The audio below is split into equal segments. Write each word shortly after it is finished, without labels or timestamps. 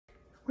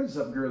What's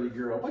up, girly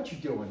girl? What you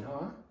doing,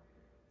 huh?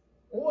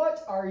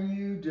 What are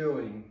you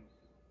doing?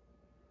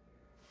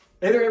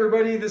 Hey there,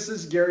 everybody. This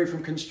is Gary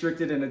from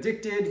Constricted and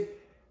Addicted.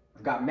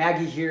 I've got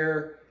Maggie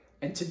here,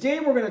 and today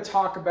we're going to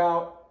talk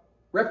about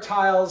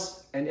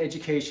reptiles and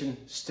education.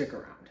 Stick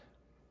around.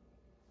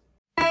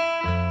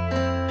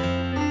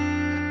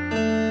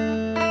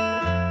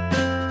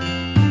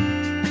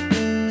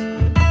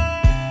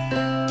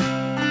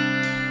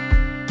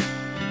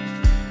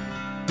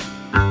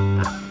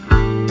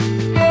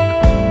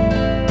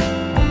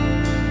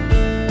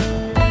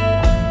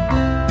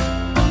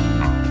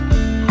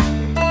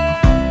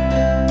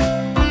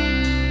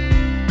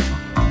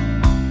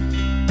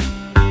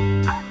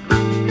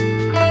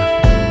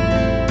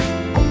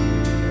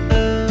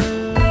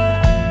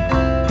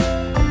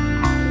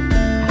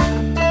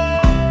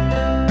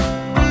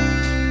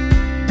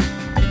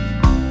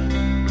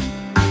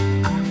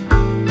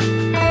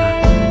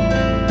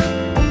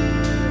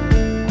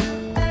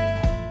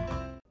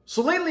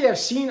 So lately I've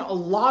seen a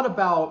lot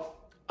about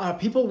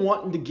people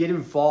wanting to get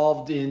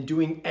involved in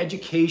doing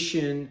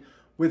education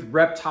with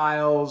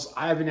reptiles.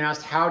 I've been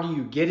asked, how do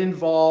you get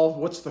involved?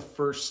 What's the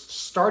first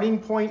starting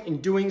point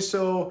in doing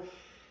so?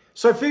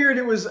 So I figured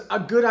it was a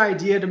good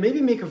idea to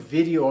maybe make a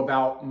video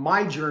about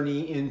my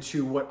journey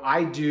into what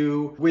I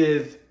do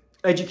with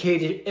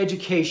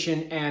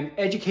education and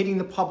educating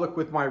the public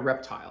with my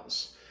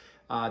reptiles.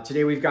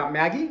 Today we've got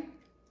Maggie.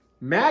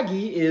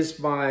 Maggie is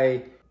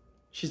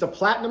she's a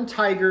platinum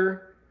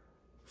tiger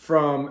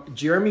from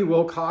Jeremy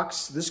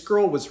Wilcox. This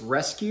girl was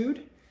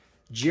rescued.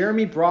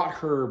 Jeremy brought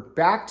her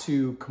back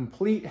to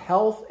complete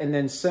health and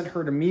then sent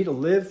her to me to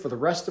live for the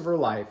rest of her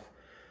life.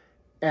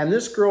 And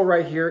this girl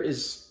right here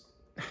is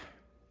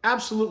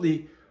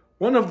absolutely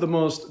one of the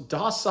most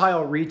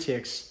docile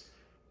retics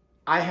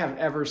I have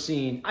ever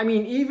seen. I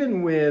mean,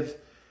 even with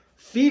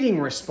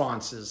feeding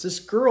responses, this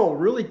girl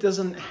really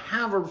doesn't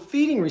have a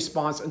feeding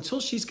response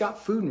until she's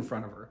got food in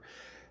front of her.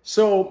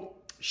 So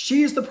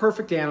she's the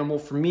perfect animal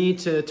for me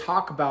to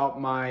talk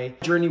about my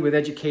journey with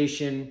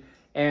education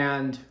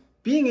and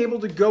being able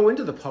to go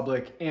into the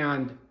public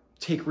and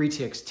take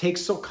retics, take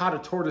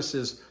sulcata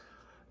tortoises,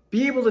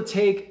 be able to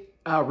take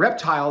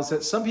reptiles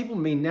that some people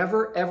may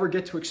never ever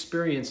get to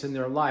experience in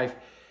their life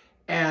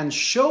and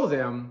show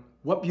them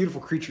what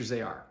beautiful creatures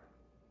they are.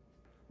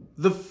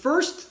 The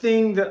first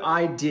thing that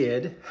I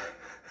did,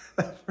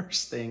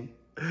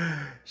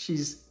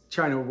 she's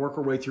trying to work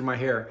her way through my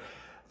hair.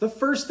 The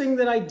first thing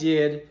that I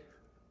did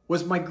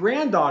was my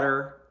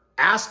granddaughter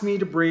asked me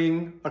to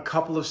bring a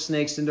couple of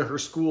snakes into her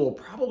school,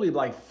 probably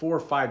like 4 or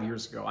 5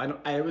 years ago.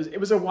 It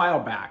was a while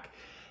back.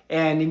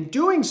 And in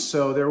doing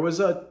so, there was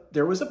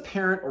a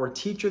parent or a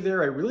teacher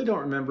there, I really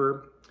don't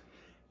remember.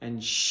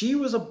 And she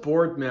was a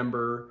board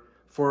member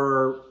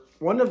for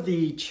one of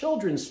the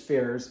children's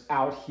fairs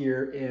out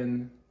here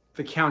in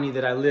the county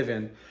that I live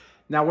in.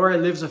 Now, where I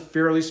live is a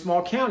fairly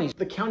small county.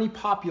 The county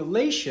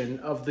population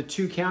of the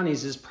two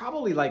counties is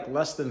probably like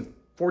less than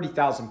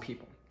 40,000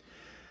 people.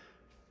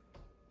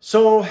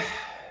 So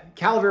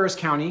Calaveras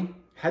County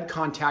had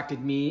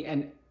contacted me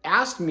and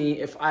asked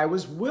me if I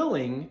was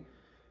willing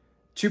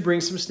to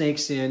bring some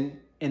snakes in,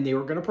 and they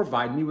were going to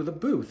provide me with a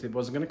booth. It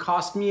wasn't going to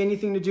cost me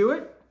anything to do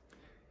it.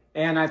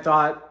 And I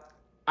thought,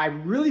 I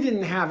really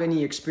didn't have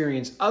any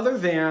experience other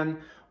than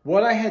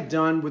what I had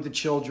done with the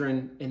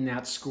children in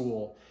that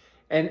school.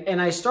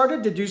 And I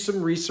started to do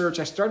some research.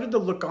 I started to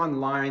look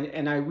online,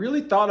 and I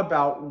really thought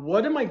about,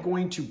 what am I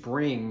going to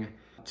bring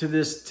to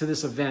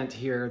this event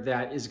here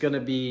that is going to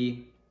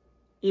be,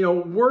 you know,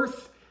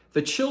 worth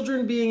the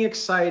children being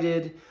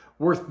excited,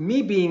 worth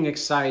me being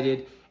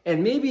excited,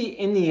 and maybe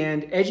in the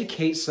end,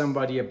 educate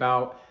somebody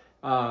about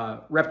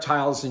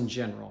reptiles in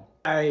general.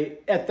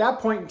 At that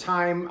point in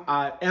time,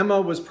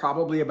 Emma was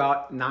probably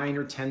about 9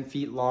 or 10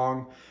 feet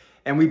long,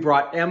 and we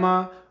brought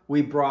Emma.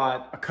 We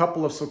brought a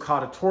couple of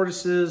sulcata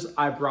tortoises.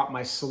 I brought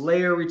my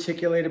Solea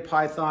reticulated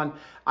python.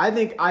 I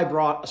think I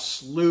brought a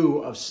slew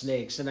of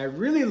snakes, and I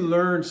really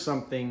learned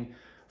something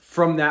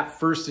from that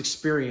first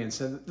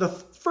experience. And the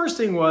first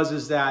thing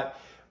is that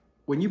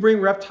when you bring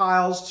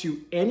reptiles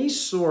to any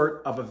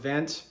sort of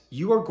event,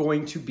 you are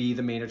going to be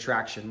the main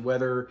attraction.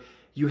 Whether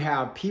you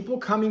have people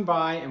coming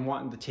by and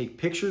wanting to take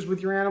pictures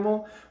with your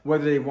animal,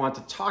 whether they want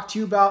to talk to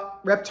you about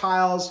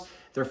reptiles,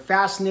 they're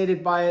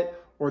fascinated by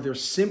it, or they're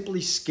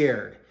simply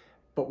scared.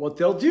 But what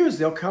they'll do is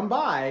they'll come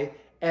by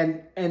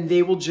and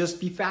they will just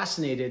be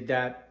fascinated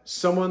that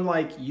someone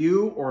like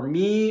you or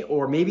me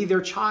or maybe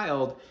their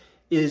child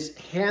is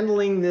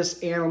handling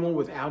this animal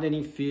without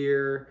any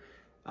fear.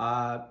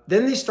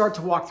 Then they start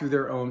to walk through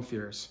their own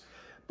fears.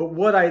 But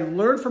what I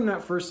learned from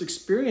that first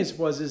experience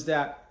is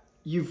that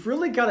you've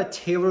really got to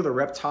tailor the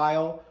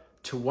reptile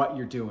to what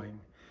you're doing.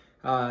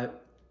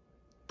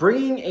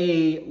 Bringing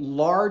a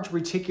large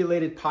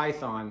reticulated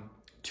python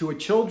to a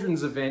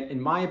children's event, in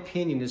my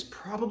opinion, is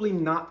probably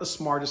not the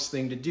smartest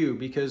thing to do,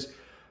 because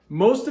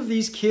most of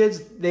these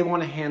kids, they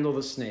want to handle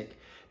the snake.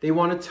 They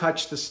want to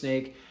touch the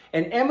snake.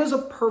 And Emma's a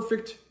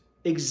perfect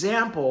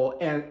example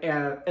and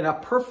a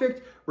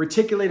perfect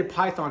reticulated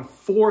python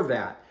for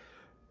that.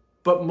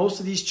 but most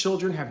of these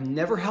children have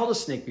never held a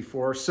snake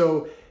before,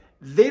 so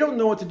they don't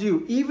know what to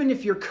do. Even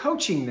if you're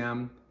coaching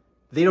them,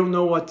 they don't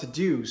know what to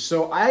do.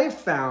 So I have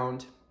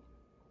found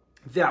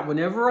that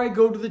whenever I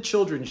go to the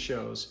children's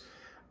shows,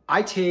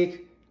 I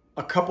take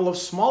a couple of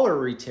smaller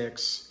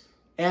retics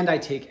and I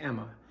take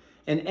Emma.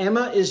 And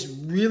Emma is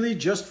really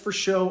just for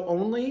show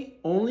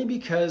only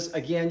because,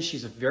 again,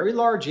 she's a very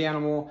large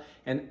animal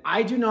and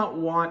I do not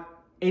want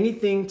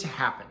anything to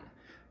happen.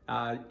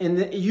 And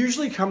it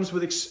usually comes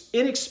with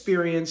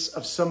inexperience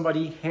of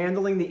somebody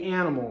handling the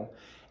animal,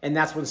 and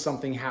that's when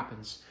something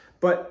happens.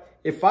 But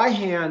if I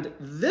hand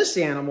this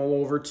animal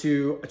over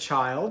to a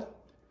child,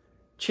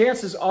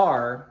 chances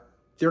are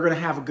they're going to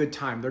have a good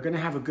time. They're going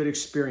to have a good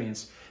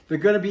experience. They're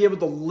going to be able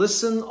to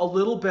listen a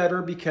little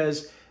better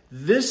because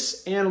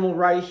this animal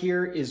right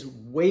here is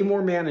way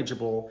more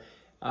manageable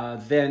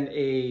than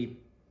a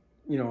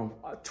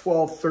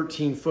 12,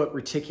 13 foot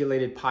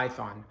reticulated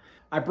python.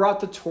 I brought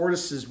the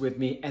tortoises with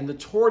me, and the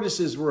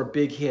tortoises were a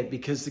big hit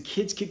because the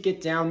kids could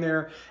get down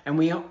there, and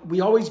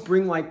we always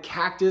bring like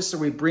cactus, or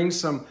we bring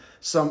some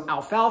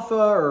alfalfa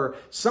or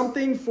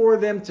something for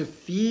them to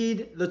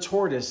feed the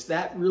tortoise.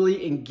 That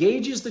really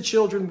engages the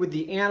children with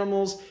the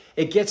animals.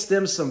 It gets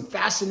them some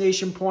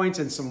fascination points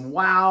and some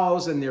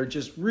wows, and they're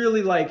just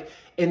really like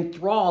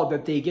enthralled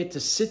that they get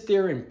to sit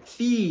there and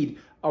feed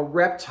a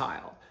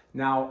reptile.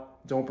 Now,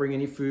 don't bring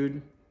any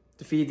food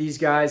to feed these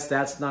guys.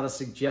 That's not a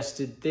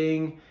suggested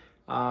thing.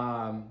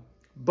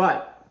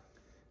 But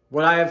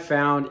what I have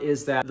found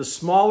is that the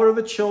smaller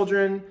the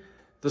children,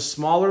 the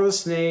smaller the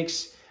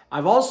snakes.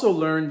 I've also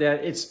learned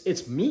that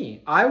it's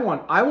me. I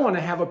want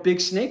to have a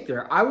big snake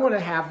there. I want to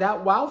have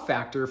that wow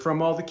factor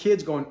from all the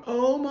kids going,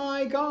 oh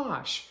my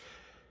gosh.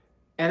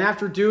 And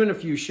after doing a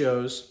few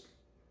shows,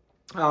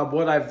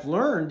 what I've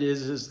learned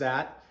is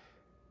that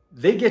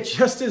they get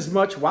just as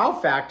much wow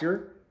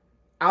factor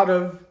out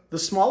of the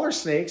smaller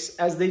snakes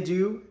as they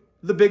do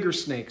the bigger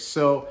snakes.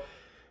 So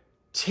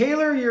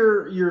tailor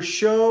your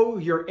show,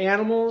 your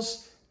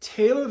animals,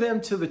 tailor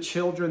them to the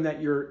children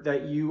that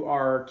you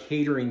are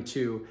catering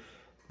to.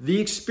 The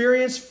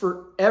experience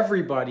for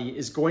everybody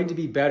is going to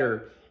be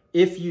better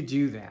if you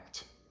do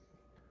that.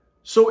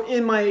 So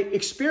in my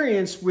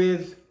experience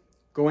with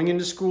going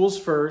into schools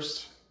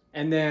first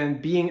and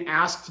then being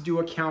asked to do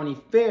a county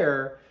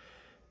fair,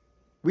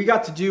 we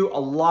got to do a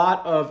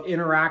lot of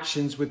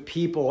interactions with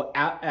people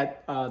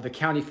at the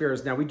county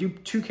fairs. Now, we do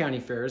 2 county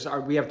fairs.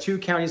 We have 2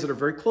 counties that are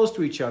very close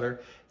to each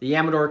other, the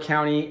Amador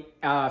County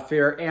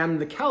Fair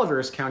and the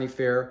Calaveras County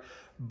Fair.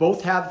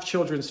 Both have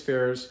children's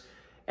fairs,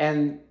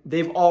 and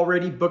they've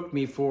already booked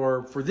me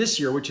for this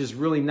year, which is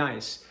really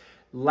nice.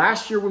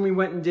 Last year when we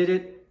went and did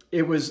it,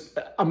 it was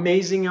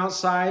amazing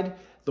outside.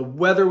 The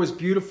weather was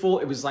beautiful.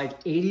 It was like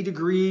 80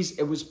 degrees.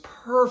 It was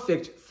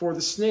perfect for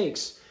the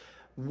snakes.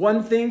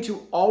 One thing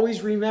to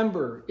always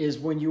remember is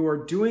when you are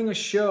doing a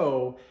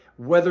show,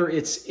 whether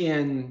it's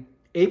in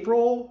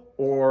April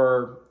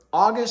or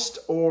August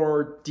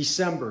or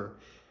December,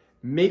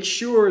 make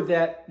sure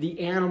that the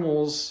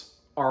animals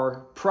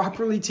are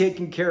properly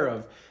taken care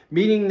of.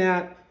 Meaning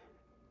that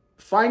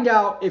find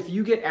out if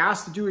you get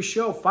asked to do a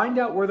show, find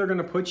out where they're going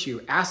to put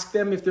you. Ask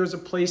them if there's a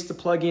place to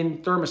plug in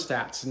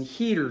thermostats and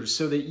heaters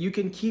so that you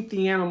can keep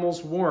the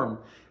animals warm.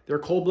 They're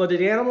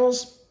cold-blooded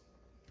animals.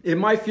 It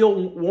might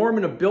feel warm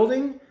in a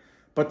building,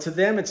 but to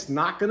them, it's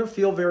not going to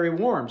feel very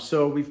warm.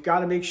 So we've got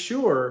to make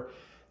sure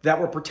that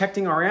we're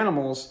protecting our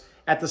animals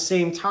at the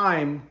same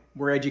time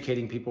we're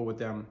educating people with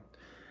them.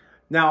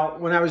 Now,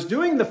 when I was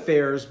doing the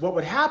fairs, what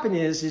would happen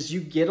is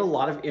you get a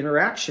lot of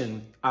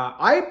interaction.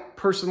 I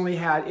personally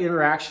had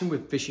interaction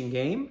with Fish and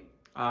Game.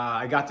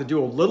 I got to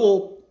do a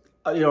little,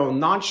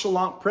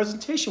 nonchalant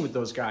presentation with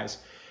those guys.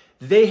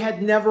 They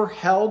had never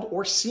held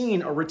or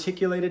seen a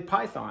reticulated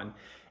python.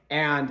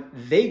 And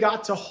they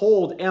got to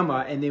hold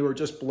Emma, and they were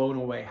just blown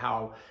away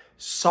how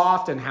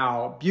soft and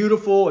how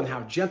beautiful and how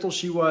gentle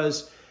she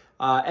was.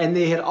 And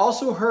they had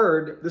also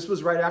heard, this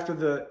was right after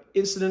the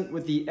incident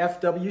with the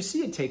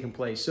FWC had taken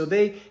place. So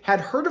they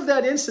had heard of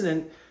that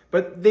incident,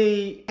 but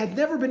they had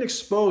never been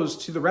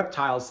exposed to the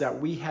reptiles that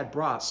we had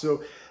brought.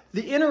 So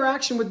the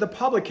interaction with the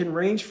public can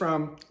range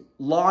from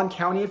law and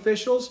county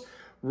officials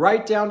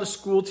right down to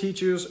school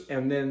teachers,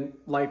 and then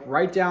like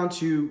right down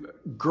to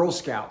Girl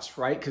Scouts,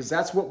 right? Because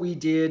that's what we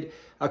did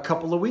a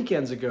couple of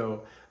weekends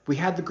ago. We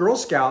had the Girl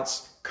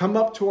Scouts come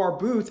up to our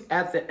booth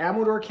at the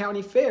Amador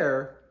County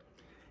Fair,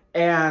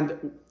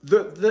 and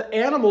the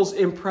animals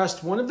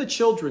impressed one of the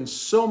children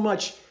so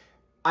much.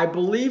 I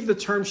believe the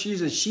term she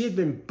used is she had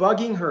been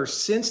bugging her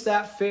since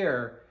that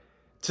fair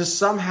to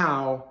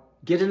somehow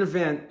get an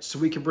event so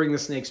we could bring the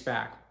snakes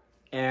back.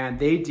 And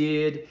they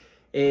did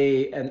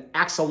an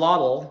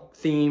axolotl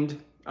themed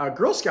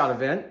Girl Scout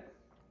event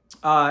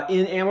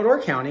in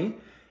Amador County,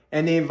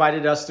 and they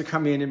invited us to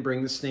come in and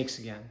bring the snakes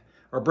again,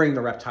 or bring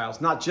the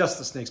reptiles, not just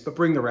the snakes, but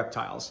bring the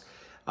reptiles.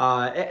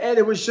 And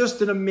it was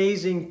just an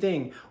amazing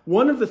thing.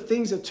 One of the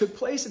things that took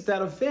place at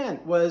that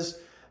event was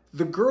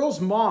the girl's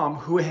mom,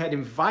 who had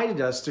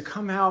invited us to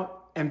come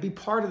out and be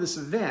part of this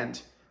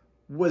event,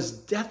 was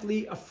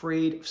deathly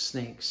afraid of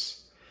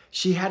snakes.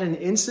 She had an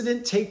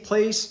incident take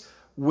place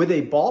with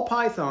a ball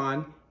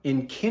python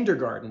in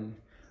kindergarten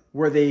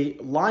where they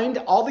lined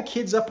all the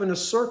kids up in a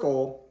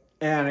circle,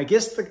 and I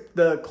guess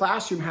the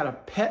classroom had a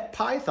pet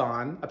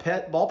python, a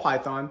pet ball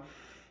python.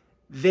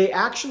 They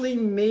actually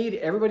made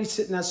everybody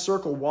sit in that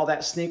circle while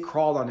that snake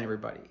crawled on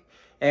everybody.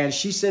 And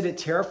she said it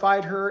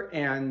terrified her,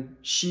 and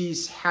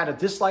she's had a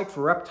dislike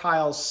for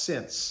reptiles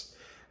since.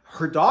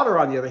 Her daughter,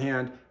 on the other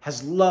hand,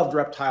 has loved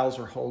reptiles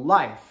her whole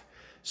life.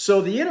 So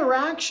the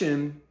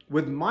interaction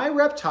with my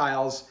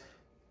reptiles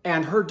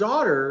and her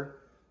daughter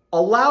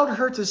allowed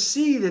her to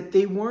see that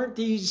they weren't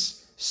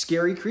these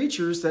scary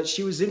creatures that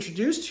she was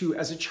introduced to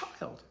as a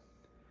child.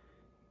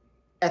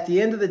 At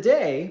the end of the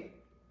day,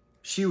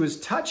 she was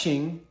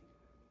touching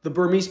the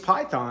Burmese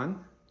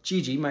python,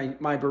 Gigi,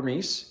 my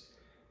Burmese,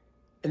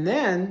 and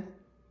then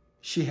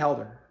she held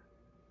her.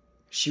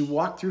 She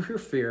walked through her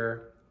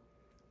fear,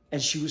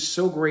 and she was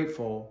so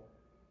grateful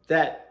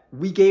that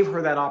we gave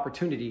her that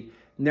opportunity.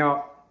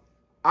 Now,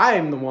 I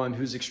am the one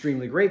who's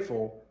extremely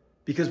grateful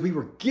because we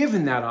were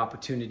given that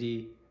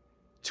opportunity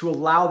to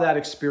allow that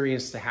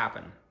experience to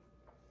happen.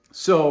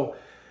 So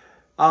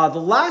the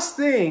last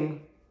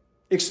thing,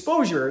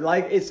 exposure,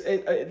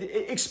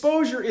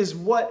 exposure is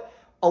what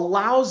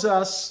allows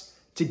us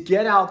to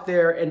get out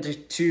there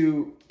and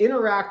to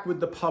interact with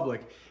the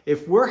public.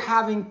 If we're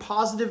having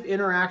positive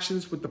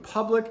interactions with the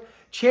public,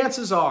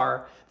 chances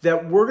are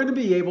that we're going to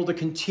be able to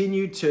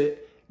continue to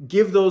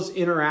give those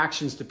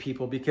interactions to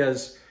people,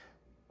 because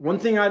one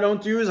thing I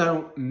don't do is I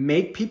don't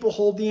make people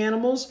hold the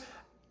animals.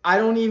 I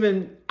don't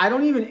even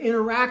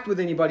interact with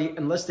anybody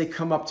unless they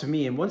come up to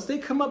me. And once they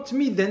come up to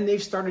me, then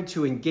they've started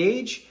to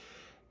engage,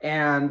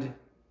 and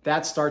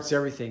that starts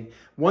everything.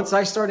 Once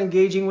I start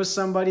engaging with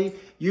somebody,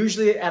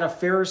 usually at a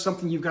fair or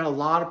something, you've got a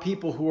lot of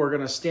people who are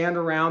going to stand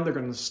around, they're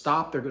going to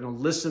stop, they're going to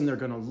listen, they're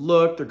going to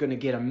look, they're going to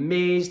get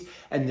amazed,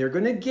 and they're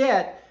going to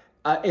get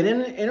an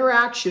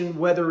interaction,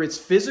 whether it's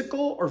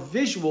physical or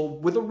visual,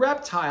 with a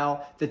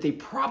reptile that they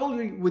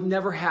probably would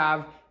never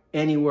have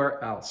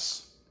anywhere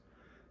else.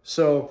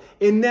 So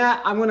in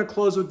that, I'm going to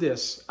close with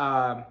this,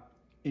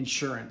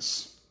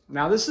 insurance.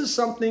 Now, this is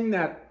something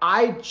that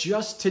I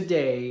just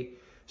today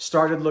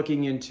started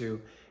looking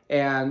into.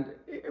 And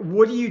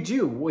what do you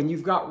do when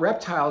you've got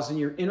reptiles and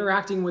you're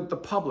interacting with the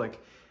public?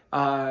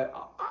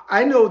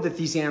 I know that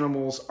these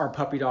animals are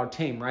puppy dog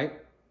tame, right?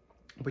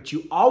 But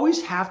you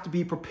always have to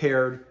be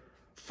prepared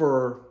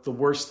for the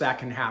worst that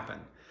can happen.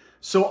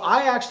 So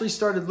I actually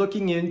started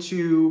looking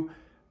into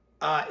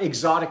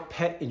exotic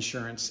pet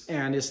insurance,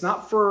 and it's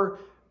not for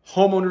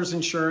homeowners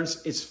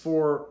insurance. It's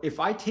for if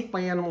I take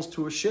my animals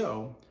to a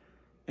show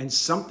and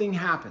something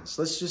happens.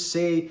 Let's just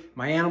say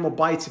my animal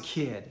bites a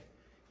kid.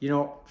 You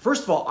know,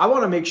 first of all, I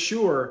want to make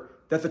sure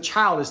that the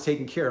child is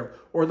taken care of,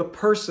 or the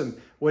person,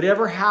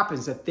 whatever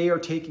happens, that they are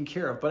taken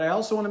care of. But I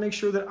also want to make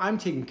sure that I'm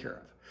taken care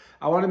of.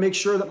 I want to make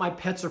sure that my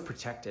pets are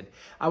protected.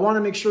 I want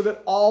to make sure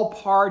that all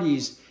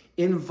parties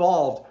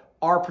involved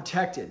are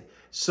protected.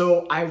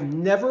 So I've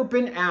never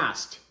been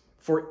asked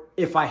for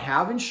if I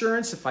have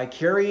insurance, if I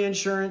carry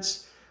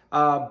insurance.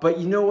 But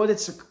you know what?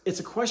 It's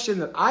a question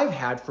that I've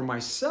had for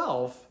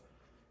myself.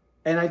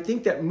 And I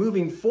think that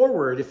moving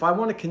forward, if I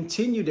want to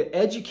continue to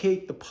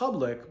educate the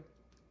public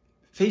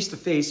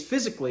face-to-face,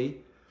 physically,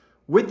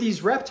 with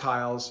these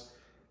reptiles,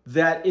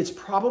 that it's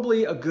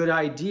probably a good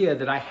idea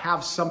that I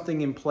have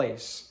something in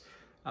place.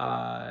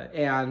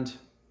 And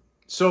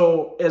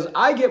so as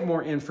I get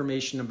more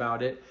information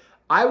about it,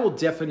 I will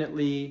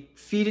definitely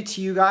feed it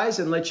to you guys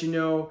and let you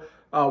know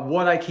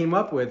what I came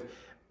up with.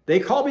 They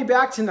called me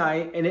back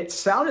tonight, and it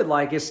sounded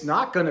like it's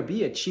not going to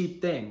be a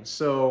cheap thing.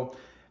 So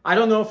I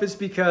don't know if it's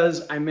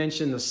because I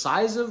mentioned the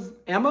size of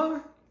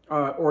Emma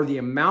or the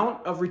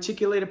amount of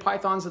reticulated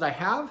pythons that I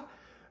have,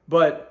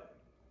 but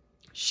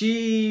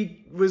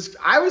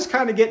I was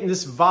kind of getting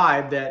this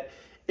vibe that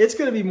it's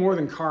going to be more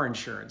than car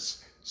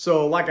insurance.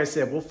 So like I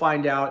said, we'll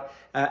find out.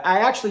 I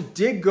actually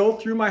did go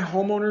through my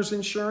homeowner's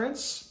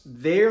insurance.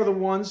 They are the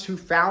ones who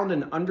found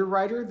an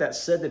underwriter that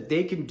said that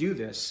they can do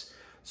this.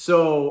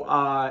 So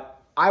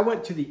I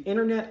went to the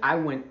internet, I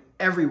went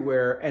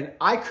everywhere, and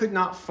I could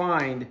not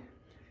find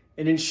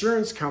an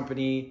insurance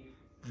company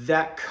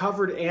that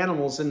covered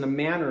animals in the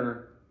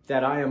manner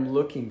that I am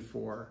looking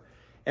for.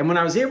 And when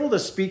I was able to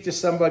speak to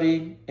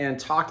somebody and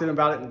talk to them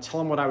about it and tell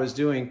them what I was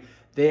doing,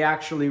 they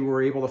actually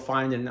were able to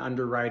find an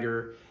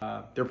underwriter.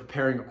 They're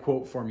preparing a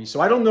quote for me.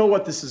 So I don't know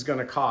what this is going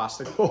to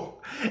cost.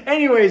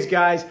 Anyways,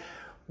 guys,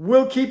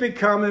 we'll keep it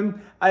coming.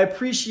 I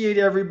appreciate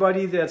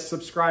everybody that's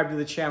subscribed to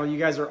the channel. You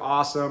guys are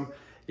awesome.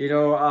 You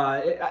know,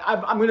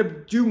 I'm going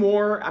to do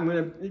more. I'm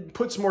going to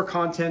put some more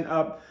content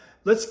up.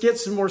 Let's get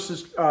some more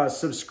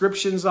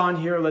subscriptions on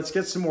here. Let's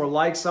get some more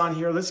likes on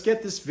here. Let's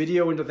get this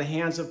video into the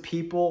hands of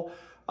people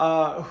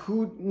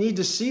who need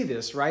to see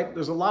this, right?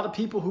 There's a lot of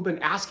people who've been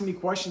asking me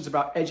questions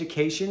about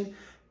education.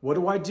 What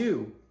do I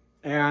do?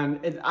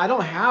 And I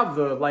don't have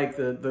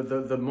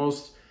the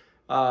most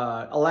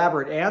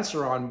elaborate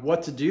answer on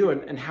what to do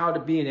and how to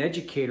be an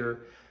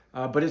educator,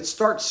 but it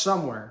starts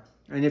somewhere.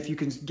 And if you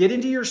can get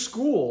into your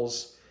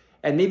schools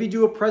and maybe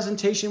do a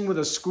presentation with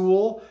a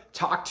school,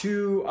 talk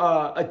to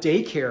a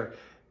daycare,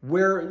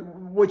 where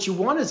what you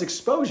want is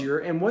exposure.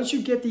 And once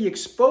you get the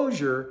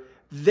exposure,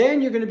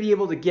 then you're going to be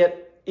able to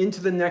get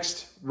into the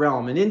next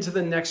realm and into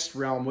the next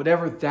realm,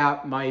 whatever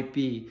that might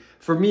be.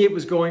 For me, it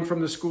was going from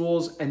the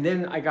schools, and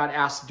then I got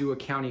asked to do a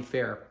county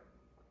fair.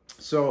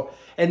 So,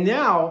 and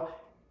now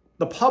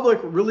the public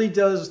really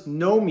does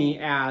know me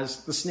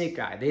as the snake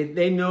guy.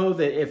 They know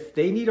that if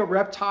they need a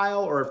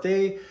reptile, or if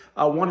they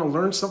want to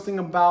learn something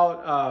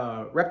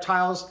about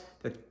reptiles,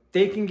 that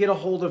they can get a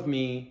hold of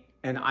me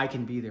and I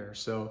can be there.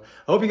 So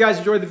I hope you guys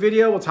enjoyed the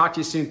video. We'll talk to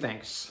you soon.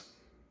 Thanks.